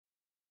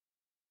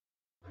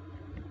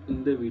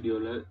இந்த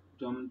வீடியோல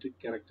geometric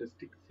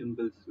characteristic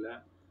symbolsல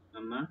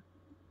நம்ம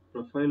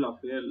profile of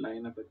a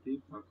line பத்தி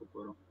பார்க்க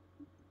போறோம்.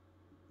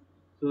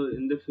 So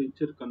இந்த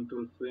feature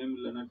control frame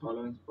இல்லனா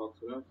tolerance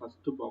boxல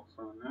first box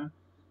ஆன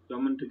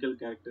geometrical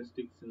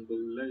characteristic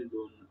symbolல இது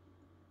ஒண்ணு.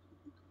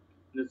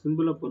 இந்த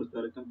சிம்பிளை பொறுத்த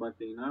வரைக்கும்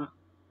பார்த்தீங்கன்னா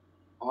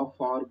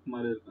ஆஃப் ஆர்க்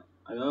மாதிரி இருக்கும்,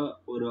 அதாவது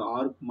ஒரு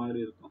ஆர்க் மாதிரி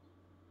இருக்கும்.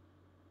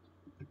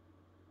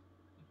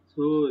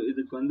 ஸோ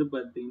இதுக்கு வந்து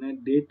பார்த்தீங்கன்னா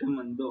டேட்டம்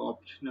வந்து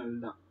ஆப்ஷனல்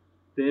தான்,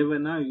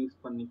 தேவைன்னா யூஸ்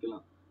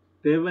பண்ணிக்கலாம்.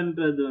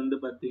 தேவைன்றது வந்து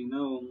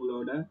பார்த்தீங்கன்னா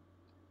உங்களோட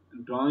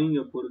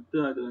டிராயிங்கை பொறுத்து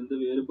அது வந்து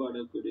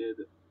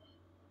வேறுபாடக்கூடியது.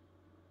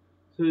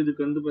 ஸோ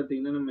இதுக்கு வந்து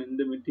பார்த்தீங்கன்னா நம்ம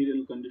எந்த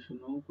மெட்டீரியல்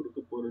கண்டிஷனும் கொடுக்க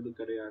போகிறது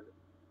கிடையாது.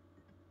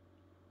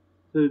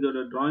 ஸோ இதோட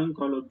டிராயிங்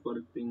கால் அவுட்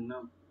பார்த்தீங்கன்னா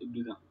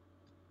இப்படிதான்.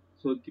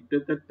 ஸோ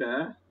கிட்டத்தட்ட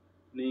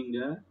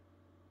நீங்கள்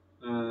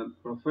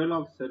ப்ரொஃபைல்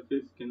ஆஃப்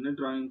சர்ஃபேஸ்க்கு என்ன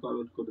டிராயிங் கால்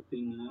அவுட்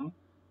கொடுத்தீங்கன்னா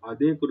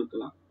அதே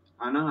கொடுக்கலாம்.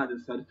 ஆனால் அது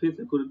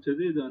சர்ஃபேஸை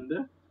குறிச்சது, இது வந்து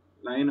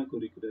லைனை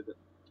குறிக்கிறது.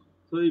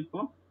 ஸோ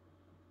இப்போ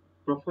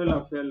ப்ரொஃபைல்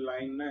ஆஃப் எ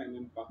லைன்னா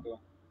என்னன்னு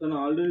பார்க்கலாம். ஸோ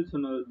நான் ஆல்ரெடி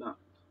சொன்னது தான்,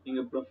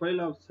 நீங்கள் ப்ரொஃபைல்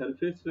ஆஃப்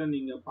சர்ஃபேஸில்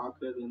நீங்கள்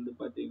பார்க்குறது வந்து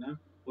பார்த்தீங்கன்னா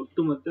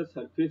ஒட்டுமொத்த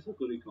சர்ஃபேஸை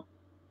குறிக்கும்.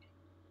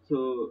 ஸோ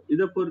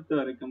இதை பொறுத்த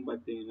வரைக்கும்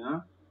பார்த்தீங்கன்னா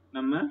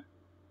நம்ம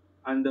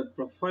அந்த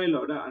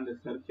ப்ரொஃபைலோட அந்த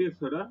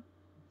சர்ஃபேஸோட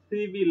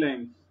CV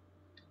lines,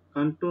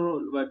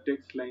 control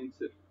vertex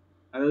lines,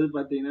 அதாவது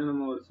பார்த்தீங்கன்னா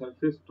நம்ம ஒரு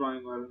சர்ஃபேஸ்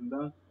டிராயிங்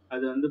வரைந்தால்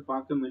அது வந்து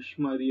பார்க்க மெஷ்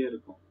மாதிரியே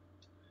இருக்கும்.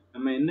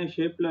 நம்ம என்ன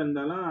ஷேப்பில்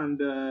இருந்தாலும்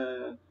அந்த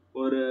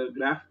ஒரு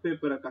கிராஃப்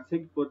பேப்பரை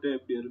கசக்கி போட்டு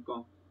எப்படி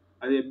இருக்கும்,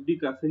 அது எப்படி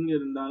கசங்கி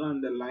இருந்தாலும்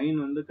அந்த லைன்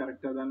வந்து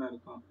கரெக்டாக தானே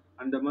இருக்கும்,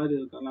 அந்த மாதிரி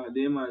இருக்கலாம்.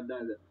 அதே மாதிரி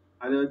தான் இது,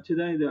 அதை வச்சு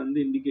தான் இதை வந்து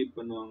இண்டிகேட்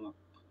பண்ணுவாங்க.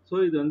 ஸோ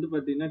இது வந்து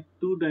பார்த்தீங்கன்னா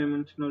 2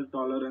 டைமென்ஷனல்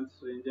டாலரன்ஸ்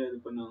ரேஞ்சாக இது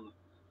பண்ணுவாங்க.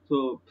 ஸோ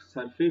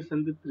சர்ஃபேஸ்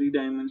வந்து 3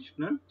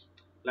 டைமென்ஷனல்,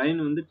 லைன்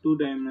வந்து 2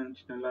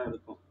 டைமென்ஷனலாக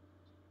இருக்கும்.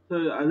 ஸோ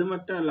அது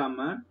மட்டும்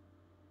இல்லாமல்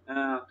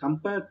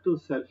கம்பேர் டு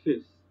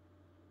சர்ஃபேஸ்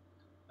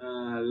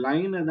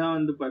லைனை தான்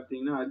வந்து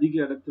பார்த்தீங்கன்னா அதிக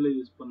இடத்துல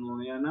யூஸ்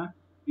பண்ணுவோம். ஏன்னா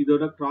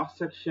இதோட கிராஸ்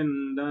செக்ஷன்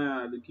தான்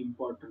அதுக்கு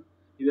இம்பார்ட்டன்ட்.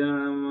 இதை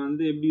நம்ம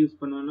வந்து எப்படி யூஸ்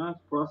பண்ணுவோம்னா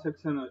கிராஸ்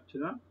செக்ஷனை வச்சு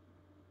தான்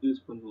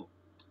யூஸ் பண்ணுவோம்.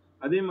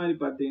 அதே மாதிரி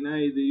பார்த்தீங்கன்னா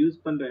இது யூஸ்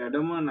பண்ணுற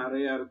இடமும்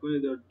நிறையா இருக்கும்.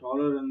 இதோட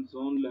டாலரன்ஸ்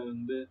ஜோனில்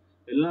இருந்து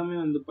எல்லாமே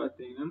வந்து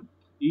பார்த்தீங்கன்னா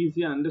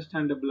ஈஸியாக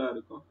அண்டர்ஸ்டாண்டபிளாக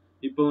இருக்கும்.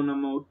 இப்போ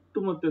நம்ம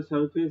ஒட்டுமொத்த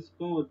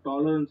சர்ஃபேஸ்க்கும் ஒரு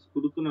டாலரன்ஸ்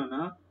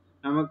கொடுக்கணும்னா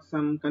நமக்கு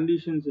சம்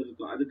கண்டிஷன்ஸ்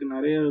இருக்கும், அதுக்கு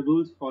நிறைய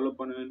ரூல்ஸ் ஃபாலோ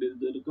பண்ண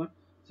வேண்டியது இருக்கும்.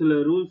 சில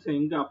ரூல்ஸ்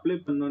எங்கே அப்ளை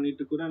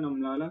பண்ணணுன்ட்டு கூட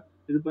நம்மளால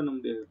இது பண்ண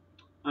முடியாது.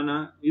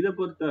 ஆனால் இதை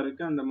பொறுத்த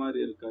வரைக்கும் அந்த மாதிரி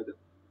இருக்காது.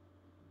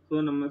 ஸோ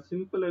நம்ம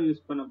சிம்பிளாக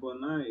யூஸ் பண்ண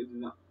போனா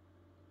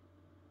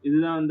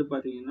இதுதான் வந்து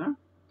பார்த்தீங்கன்னா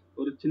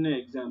ஒரு சின்ன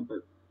எக்ஸாம்பிள்.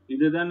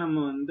 இதுதான்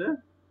நம்ம வந்து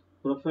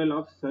ப்ரொஃபைல்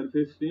ஆஃப்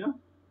சர்ஃபேஸ்லையும்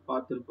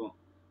பார்த்துருப்போம்.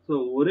 ஸோ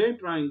ஒரே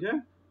டிராயிங்கை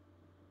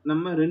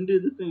நம்ம 2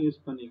 இதுக்கும்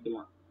யூஸ்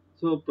பண்ணிக்கலாம்.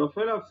 ஸோ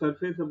ப்ரொஃபைல் ஆஃப்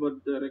சர்ஃபேஸை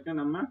பொறுத்த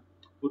வரைக்கும் நம்ம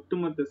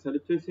ஒட்டுமொத்த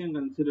சர்ஃபேஸையும்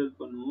கன்சிடர்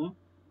பண்ணுவோம்.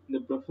 இந்த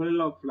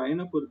ப்ரொஃபைல் ஆஃப்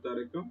லைனை பொறுத்த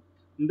வரைக்கும்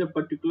இந்த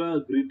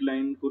பர்டிகுலர் கிரிட்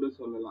லைன் கூட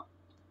சொல்லலாம்.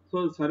 ஸோ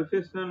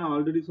சர்ஃபேஸ்னால் நான்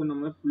ஆல்ரெடி சொன்ன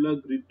மாதிரி ஃபுல்லாக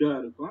கிரிட்டாக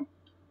இருக்கும்.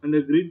 அந்த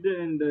கிரிட்டு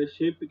இந்த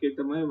ஷேப்புக்கு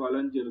ஏற்ற மாதிரி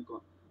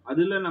வளைஞ்சிருக்கும்.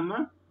 அதில் நம்ம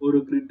ஒரு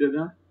கிரிட்டை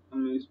தான்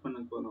நம்ம யூஸ் பண்ண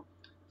போகிறோம்.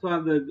 ஸோ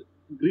அந்த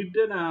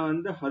கிரிட்டை நான்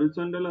வந்து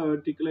ஹரிசாண்டலாக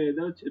வெர்டிக்கலாக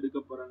எதை வச்சு எடுக்க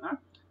போகிறேன்னா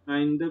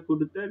நான் இந்த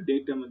கொடுத்த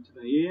டேட்டம் வச்சு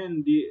தான். ஏ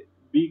அண்ட்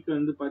பிக்கு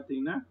வந்து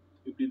பார்த்தீங்கன்னா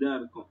இப்படி தான்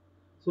இருக்கும்.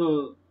 ஸோ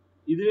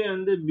இதுவே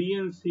வந்து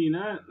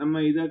பிஎன்சினா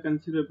நம்ம இதை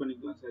கன்சிடர்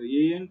பண்ணிக்கலாம். சார்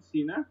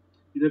ஏஎன்சினா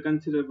இதை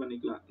கன்சிடர்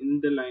பண்ணிக்கலாம்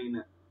இந்த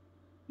லைனை.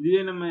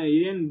 இதுவே நம்ம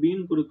ஏஎன்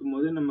பின்னு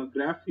கொடுக்கும்போது நம்ம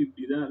கிராஃப்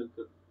இப்படி தான்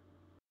இருக்கு.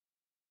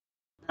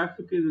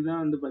 கிராஃபுக்கு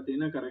இதுதான் வந்து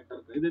பார்த்தீங்கன்னா கரெக்டாக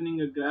இருக்கும். இதை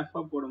நீங்கள்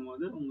கிராஃபாக போடும்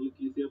போது உங்களுக்கு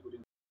ஈஸியாக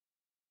புரியும்.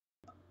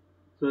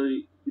 ஸோ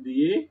இது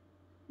ஏ,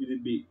 இது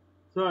பி.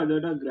 ஸோ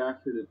அதோட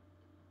கிராஃப் இது.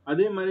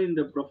 அதே மாதிரி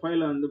இந்த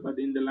ப்ரொஃபைலை வந்து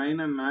பார்த்தீங்கன்னா இந்த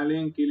லைனை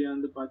மேலேயும் கீழே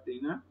வந்து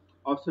பார்த்தீங்கன்னா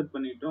ஆஃப்செட்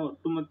பண்ணிட்டோம்.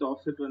 ஒட்டுமொத்த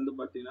ஆஃப்செட் வந்து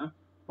பார்த்தீங்கன்னா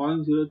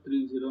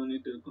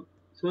 0.030 இருக்கும்.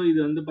 ஸோ இது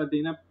வந்து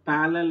பார்த்தீங்கன்னா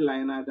பேரலல்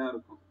லைனாக தான்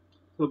இருக்கும்.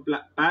 ஸோ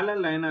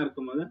பேரலல் லைனாக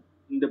இருக்கும்போது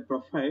இந்த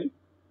ப்ரொஃபைல்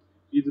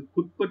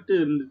இதுக்குட்பட்டு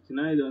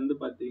இருந்துச்சுன்னா இது வந்து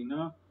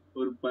பார்த்தீங்கன்னா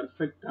ஒரு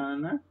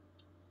பர்ஃபெக்டான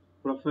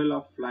ப்ரொஃபைல்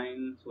ஆஃப்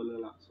லைன்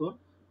சொல்லலாம். ஸோ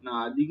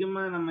நான்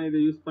அதிகமாக நம்ம இதை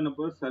யூஸ் பண்ண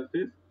போகிற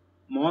சர்ஃபேஸ்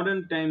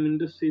மாடர்ன் டைம்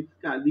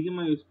இண்டஸ்ட்ரீஸ்க்கு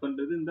அதிகமாக யூஸ்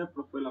பண்ணுறது இந்த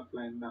ப்ரொஃபைல் ஆஃப்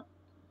லைன் தான்.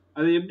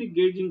 அதை எப்படி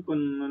கேஜிங்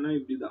பண்ணணும்னா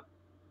இப்படி தான்.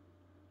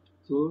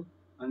 ஸோ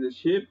அந்த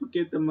ஷேப்புக்கு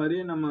ஏற்ற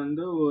மாதிரியே நம்ம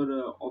வந்து ஒரு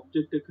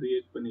ஆப்ஜெக்டை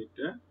கிரியேட்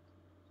பண்ணிட்டு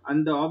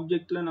அந்த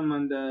ஆப்ஜெக்டில் நம்ம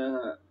அந்த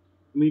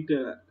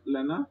மீட்டர்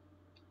இல்லைன்னா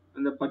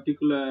அந்த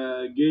பர்டிகுலர்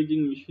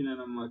கேஜிங் மிஷினை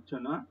நம்ம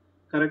வச்சோன்னா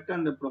கரெக்டாக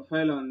அந்த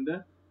ப்ரொஃபைலை வந்து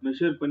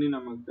மெஷர் பண்ணி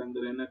நமக்கு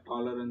தந்துடும் என்ன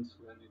டாலரன்ஸ்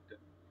பண்ணிட்டு.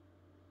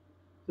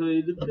 ஸோ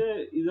இதுக்கு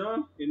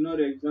இதான்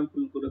இன்னொரு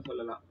எக்ஸாம்பிள் கூட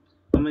சொல்லலாம்.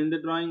 நம்ம இந்த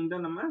டிராயிங்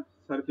தான் நம்ம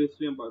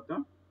சர்ஃபேஸ்லையும்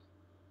பார்த்தோம்.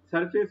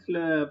 சர்ஃபேஸில்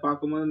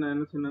பார்க்கும்போது நான்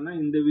என்ன சொன்னேன்னா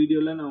இந்த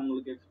வீடியோவில் நான்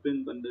உங்களுக்கு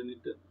explain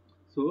பண்ணுறேன்னுட்டு.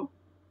 So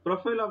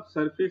profile of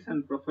surface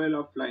and profile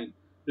of line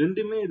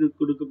ரெண்டுமே இது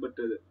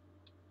கொடுக்கப்பட்டது.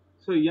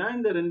 ஸோ ஏன்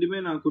இந்த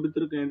ரெண்டுமே நான்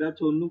கொடுத்துருக்கேன்,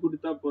 ஏதாச்சும் ஒன்று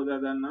கொடுத்தா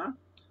போதாதான்னா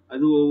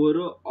அது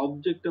ஒவ்வொரு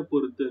ஆப்ஜெக்டை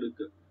பொறுத்து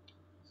இருக்கு.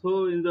 ஸோ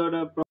இதோட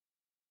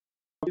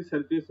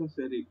சர்ஃபேஸும்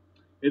சரி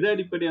எதை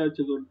அடிப்படையாக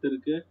வச்சு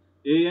கொடுத்துருக்கு,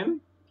 ஏஎன்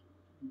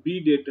பி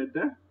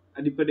டேட்டத்தை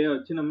அடிப்படையா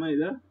வச்சு நம்ம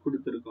இத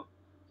கொடுத்திருக்கோம்.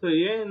 So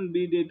A and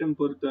B datum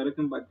பொறுத்த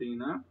வரைக்கும்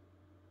பார்த்தீங்கன்னா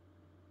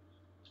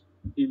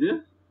இது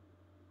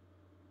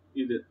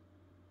இது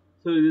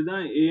ஸோ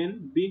இதுதான் A and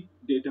B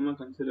datum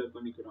consider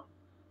பண்ணிக்கிறோம்.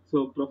 ஸோ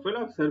ப்ரொஃபைல்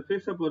ஆஃப்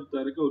சர்ஃபேஸை பொறுத்த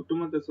வரைக்கும்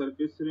ஒட்டுமொத்த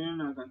சர்ஃபேஸையும்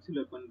நான்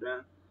கன்சிடர்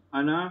பண்றேன்.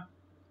 ஆனா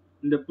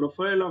இந்த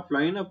ப்ரொஃபைல் ஆஃப்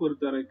லைனை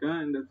பொறுத்த வரைக்கும்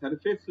இந்த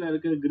சர்ஃபேஸ்ல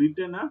இருக்கிற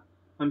கிரிட்டை நான்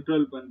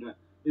கண்ட்ரோல் பண்றேன்.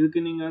 இதுக்கு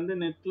நீங்க வந்து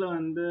நெட்ல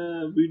வந்து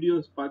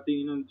வீடியோஸ்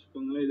பார்த்தீங்கன்னு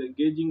வச்சுக்கோங்களேன், இது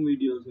கேஜிங்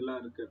வீடியோஸ் எல்லாம்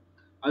இருக்கு.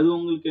 அது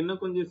உங்களுக்கு என்ன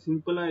கொஞ்சம்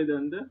சிம்பிளா இதை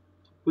வந்து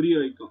புரிய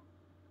வைக்கும்.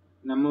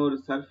 நம்ம ஒரு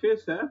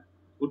சர்ஃபேஸை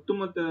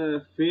ஒட்டுமொத்த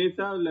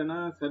ஃபேஸா இல்லைன்னா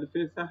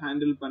சர்ஃபேஸா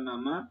ஹேண்டில்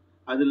பண்ணாம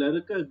அதுல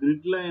இருக்க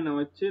கிரிட் லைனை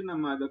வச்சு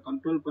நம்ம அதை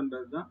கண்ட்ரோல்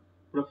பண்றது தான்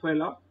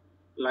ப்ரொஃபைல் ஆஃப்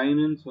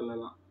லைன்னு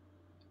சொல்லலாம்.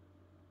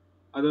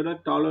 அதோட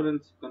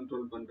டாலரன்ஸ்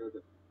கண்ட்ரோல் பண்றது.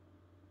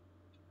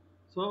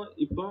 ஸோ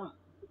இப்போ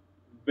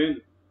when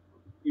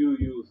you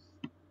use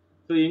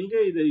ஸோ எங்க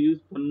இதை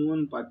யூஸ்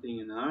பண்ணுவோம்னு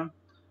பார்த்தீங்கன்னா,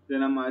 இதை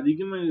நம்ம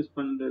அதிகமா யூஸ்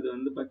பண்றது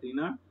வந்து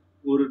பார்த்தீங்கன்னா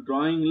ஒரு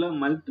டிராயிங்ல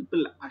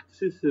மல்டிபிள்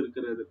ஆக்சிஸ்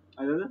இருக்கிறது,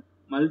 அதாவது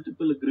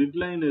மல்டிபிள் கிரிட்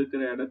லைன்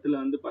இருக்கிற இடத்துல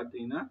வந்து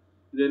பார்த்தீங்கன்னா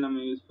இதை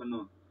நம்ம யூஸ்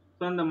பண்ணுவோம்.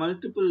 ஸோ அந்த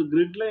மல்டிபிள்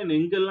கிரிட் லைன்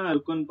எங்கெல்லாம்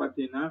இருக்கும்னு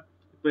பார்த்தீங்கன்னா,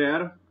 இப்போ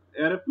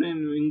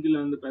ஏரோப்ளேன்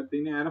விங்கில் வந்து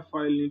பார்த்தீங்கன்னா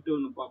ஏரோஃபாயில்னுட்டு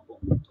ஒன்று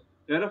பார்ப்போம்.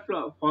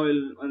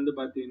 ஏரோஃபாயில் வந்து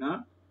பார்த்தீங்கன்னா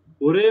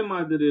ஒரே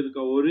மாதிரி இருக்க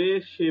ஒரே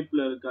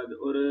ஷேப்ல இருக்காது.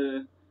 ஒரு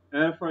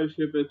ஏர்ஃபாயில்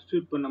ஷேப்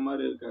எக்ஸ்ட்ரூட் பண்ண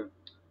மாதிரி இருக்காது.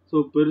 ஸோ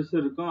பெருசு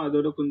இருக்கும்,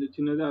 அதோட கொஞ்சம்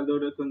சின்னது,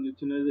 அதோட கொஞ்சம்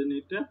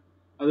சின்னதுன்னுட்டு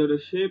அதோட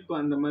ஷேப்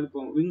அந்த மாதிரி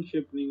போகும். விங்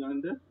ஷேப் நீங்க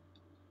வந்து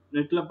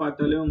நெட்ல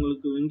பார்த்தாலே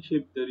உங்களுக்கு விங்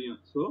ஷேப் தெரியும்.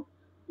 ஸோ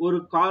ஒரு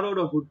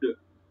காரோட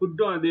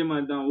ஹுட்டும் அதே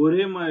மாதிரி தான்,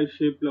 ஒரே மாதிரி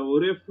ஷேப்ல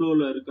ஒரே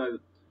ஃப்ளோல இருக்காது,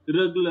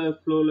 இரகுலர்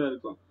ஃப்ளோல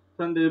இருக்கும். ஸோ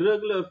அந்த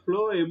இரகுலர்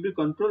ஃப்ளோவை எப்படி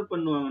கண்ட்ரோல்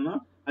பண்ணுவாங்கன்னா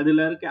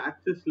அதுல இருக்க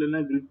ஆக்சிஸ்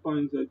இல்லைன்னா கிரிட்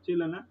பாயிண்ட்ஸ் வச்சு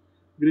இல்லைன்னா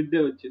கிரிட்டை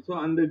வச்சு. ஸோ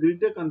அந்த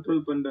கிரிட்டை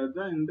கண்ட்ரோல் பண்றது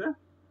தான் இந்த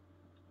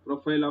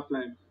ப்ரொஃபைல் ஆஃப்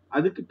லைன்.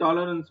 அதுக்கு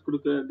டாலரன்ஸ்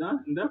கொடுக்கறது தான்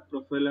இந்த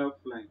ப்ரொஃபைல்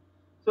ஆஃப் லைன்.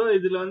 ஸோ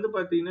இதுல வந்து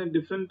பாத்தீங்கன்னா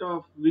டிஃப்ரெண்ட்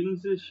ஆஃப்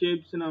விங்ஸ்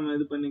ஷேப்ஸ் நம்ம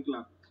இது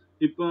பண்ணிக்கலாம்.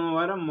 இப்போ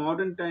வர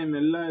மாடர்ன் டைம்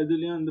எல்லா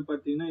இதுலயும் வந்து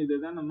பாத்தீங்கன்னா இதை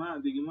தான் நம்ம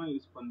அதிகமா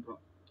யூஸ்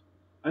பண்றோம்.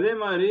 அதே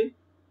மாதிரி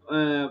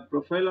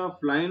ப்ரொஃபைல் ஆஃப்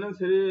லைனும்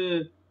சரி,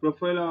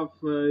 ப்ரொஃபைல் ஆஃப்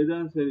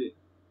இதுவும் சரி,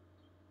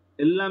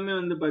 எல்லாமே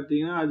வந்து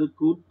பாத்தீங்கன்னா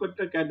அதுக்கு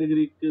உட்பட்ட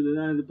கேட்டகரிக்கு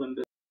இதுதான் இது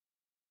பண்றது.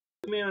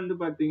 வந்து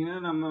பாத்தீங்கன்னா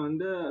நம்ம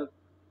வந்து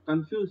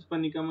கன்ஃபியூஸ்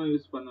பண்ணிக்காம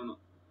யூஸ் பண்ணணும்.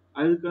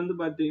 அதுக்கு வந்து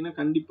பாத்தீங்கன்னா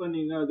கண்டிப்பா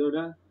நீங்க அதோட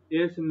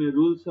ASME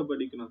ரூல்ஸை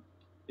படிக்கணும்.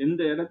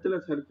 எந்த இடத்துல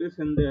சர்ஃபேஸ்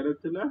எந்த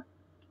இடத்துல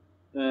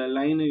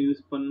லைனை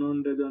யூஸ்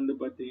பண்ணுன்றது வந்து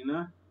பாத்தீங்கன்னா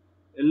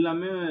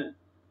எல்லாமே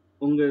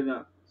உங்க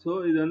தான். ஸோ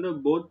இது வந்து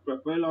both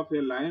profile of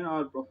a line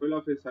or profile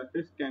of a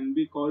surface can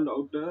be called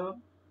out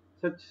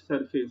such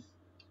surface.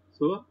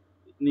 So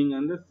நீங்க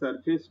வந்து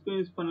சர்ஃபேஸ்க்கும்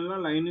யூஸ்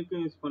பண்ணலாம்,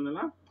 லைனுக்கும் யூஸ்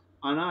பண்ணலாம்.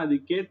 ஆனா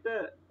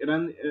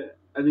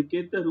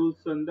அதுக்கேத்த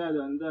ரூல்ஸ் வந்து அதை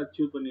வந்து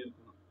அச்சீவ்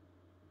பண்ணியிருக்கணும்.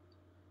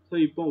 ஸோ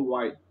இப்போ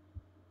why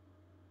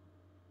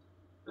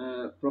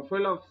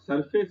ப்ரொஃபைல் ஆஃப்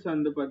சர்ஃபேஸ்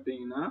வந்து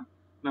பார்த்தீங்கன்னா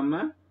நம்ம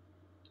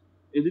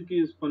எதுக்கு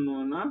யூஸ்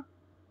பண்ணுவோம்னா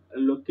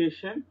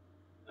லொக்கேஷன்,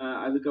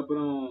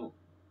 அதுக்கப்புறம்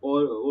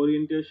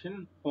ஓரியன்டேஷன்,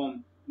 ஃபார்ம்,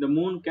 இந்த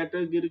 3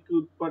 கேட்டகரிக்கு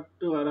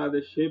உட்பட்டு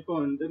வராத ஷேப்பை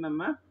வந்து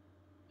நம்ம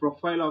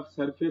ப்ரொஃபைல் ஆஃப்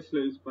சர்ஃபேஸ்ல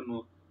யூஸ்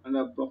பண்ணுவோம். அந்த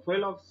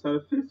ப்ரொஃபைல் ஆஃப்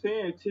சர்ஃபேஸே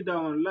எக்ஸிட்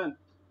ஆகும்ல,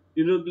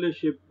 irregular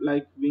shape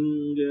like wing,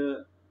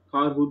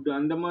 car hood,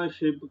 அந்த மாதிரி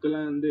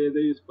ஷேப்புக்கெல்லாம் வந்து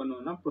எதை யூஸ்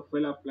பண்ணுவோம்னா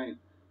ப்ரொஃபைல் ஆஃப் லைன்,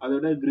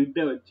 அதோட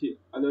கிரிட்டை வச்சு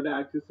அதோட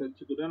ஆக்சிஸ்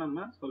வச்சு கூட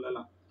நம்ம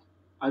சொல்லலாம்.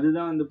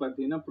 அதுதான் வந்து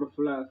பார்த்தீங்கன்னா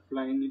ப்ரொஃபைல் ஆஃப்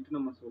லைன்னுட்டு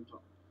நம்ம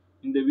சொல்றோம்.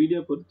 இந்த வீடியோ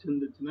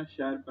பிடிச்சிருந்துச்சுன்னா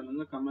ஷேர்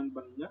பண்ணுங்க, கமெண்ட்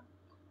பண்ணுங்க,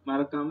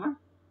 மறக்காம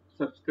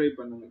சப்ஸ்கிரைப்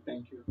பண்ணுங்க.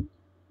 தேங்க்யூ.